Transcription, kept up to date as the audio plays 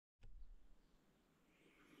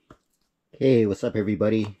Hey, what's up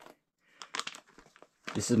everybody?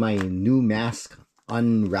 This is my new mask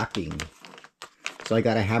unwrapping. So I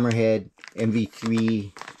got a Hammerhead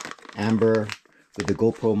MV3 Amber with the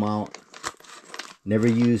GoPro mount. Never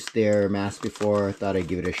used their mask before, thought I'd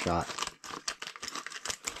give it a shot.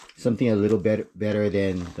 Something a little bit better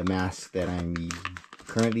than the mask that I'm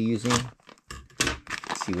currently using.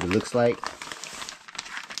 Let's see what it looks like.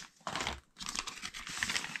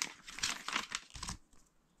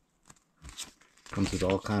 Comes with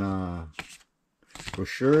all kind of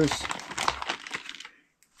brochures.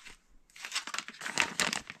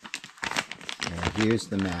 And here's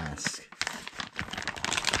the mask.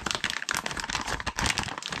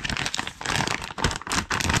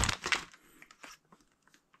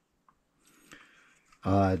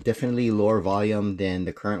 Definitely lower volume than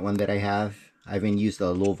the current one that I have. I haven't used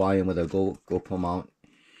a low volume with a GoPro mount.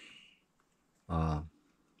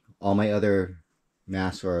 All my other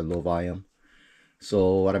masks are low volume.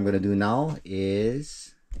 So what I'm going to do now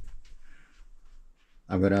is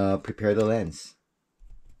I'm going to prepare the lens.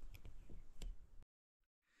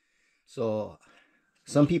 So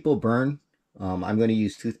some people burn. I'm going to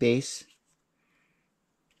use toothpaste.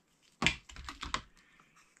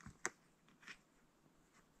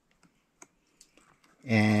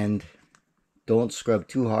 And don't scrub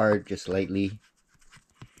too hard, just lightly.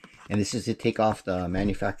 And this is to take off the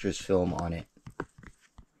manufacturer's film on it.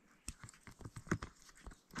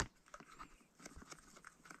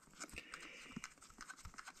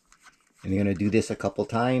 And you're going to do this a couple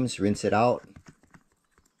times, rinse it out.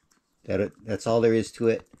 That's all there is to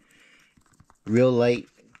it. Real light.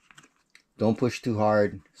 Don't push too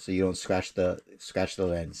hard so you don't scratch the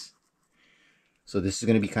lens. So this is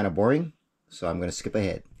going to be kind of boring, so I'm going to skip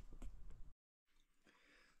ahead.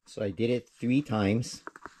 So I did it 3 times,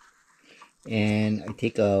 and I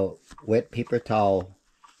take a wet paper towel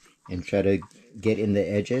and try to get in the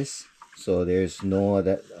edges so there's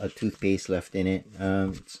no toothpaste left in it.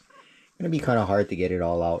 It's going to be kind of hard to get it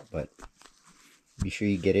all out, but be sure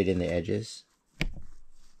you get it in the edges.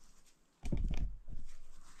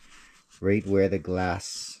 Right where the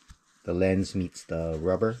lens meets the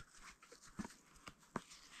rubber.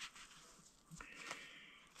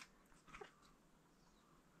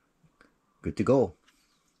 Good to go.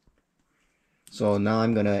 So now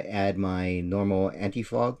I'm going to add my normal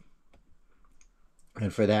anti-fog.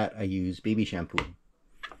 And for that I use baby shampoo.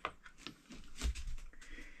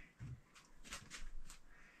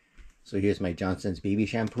 So here's my Johnson's baby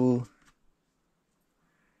shampoo.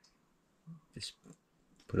 Just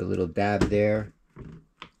put a little dab there.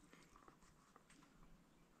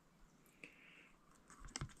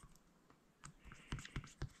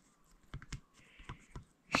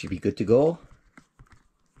 Should be good to go.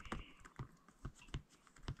 I'm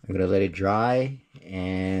going to let it dry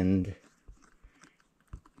and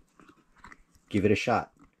give it a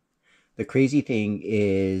shot. The crazy thing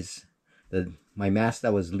is that my mask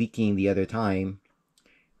that was leaking the other time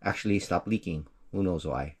actually stopped leaking. Who knows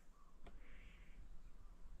why?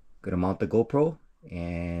 Gonna mount the GoPro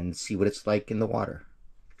and see what it's like in the water.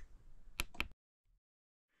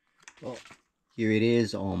 Well, here it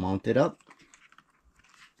is all mounted up.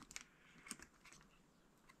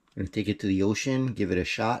 Gonna take it to the ocean, give it a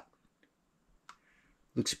shot.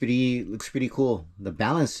 Looks pretty cool. The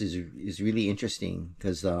balance is really interesting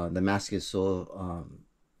because the mask is so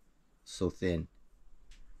thin.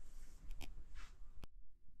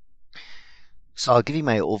 So I'll give you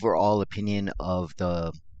my overall opinion of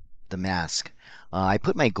the mask. I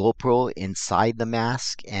put my GoPro inside the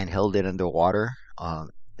mask and held it underwater.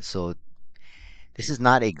 So this is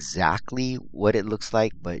not exactly what it looks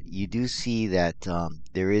like, but you do see that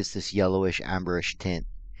there is this yellowish amberish tint.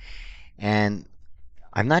 And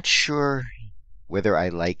I'm not sure whether I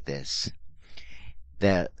like this.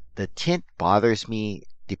 The tint bothers me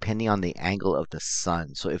depending on the angle of the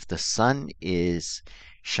sun. So if the sun is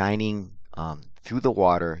shining through the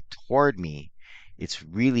water toward me, it's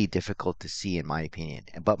really difficult to see in my opinion.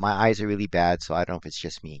 But my eyes are really bad, so I don't know if it's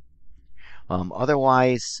just me.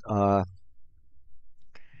 Otherwise, I,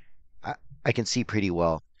 I can see pretty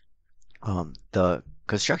well. The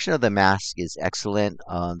construction of the mask is excellent.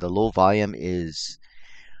 The low volume is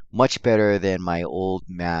much better than my old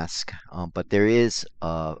mask, but there is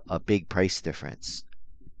a big price difference.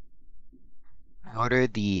 I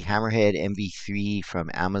ordered the Hammerhead MV3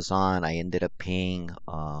 from Amazon. I ended up paying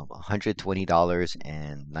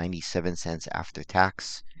 $120.97 after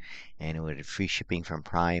tax, and it was free shipping from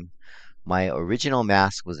Prime. My original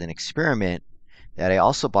mask was an experiment that I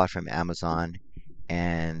also bought from Amazon,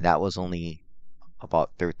 and that was only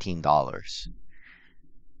about $13.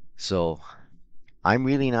 So I'm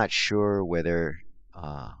really not sure whether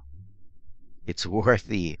uh, it's worth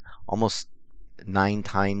the almost 9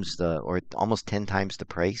 times the or almost 10 times the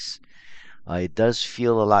price. It does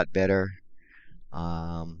feel a lot better.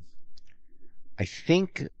 Um, I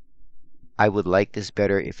think I would like this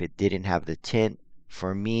better if it didn't have the tint.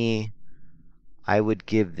 For me, I would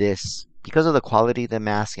give this, because of the quality of the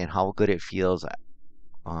mask and how good it feels,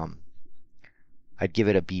 um, I'd give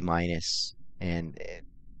it a B minus. And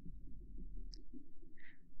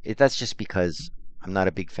that's just because I'm not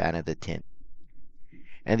a big fan of the tint.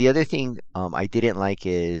 And the other thing I didn't like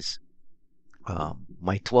is my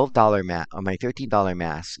my $13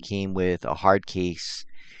 mask came with a hard case,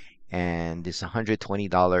 and this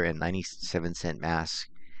 $120.97 mask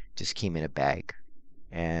just came in a bag,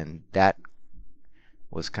 and that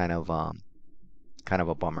was kind of a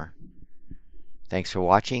bummer. Thanks for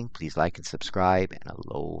watching. Please like and subscribe, and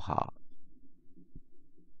aloha.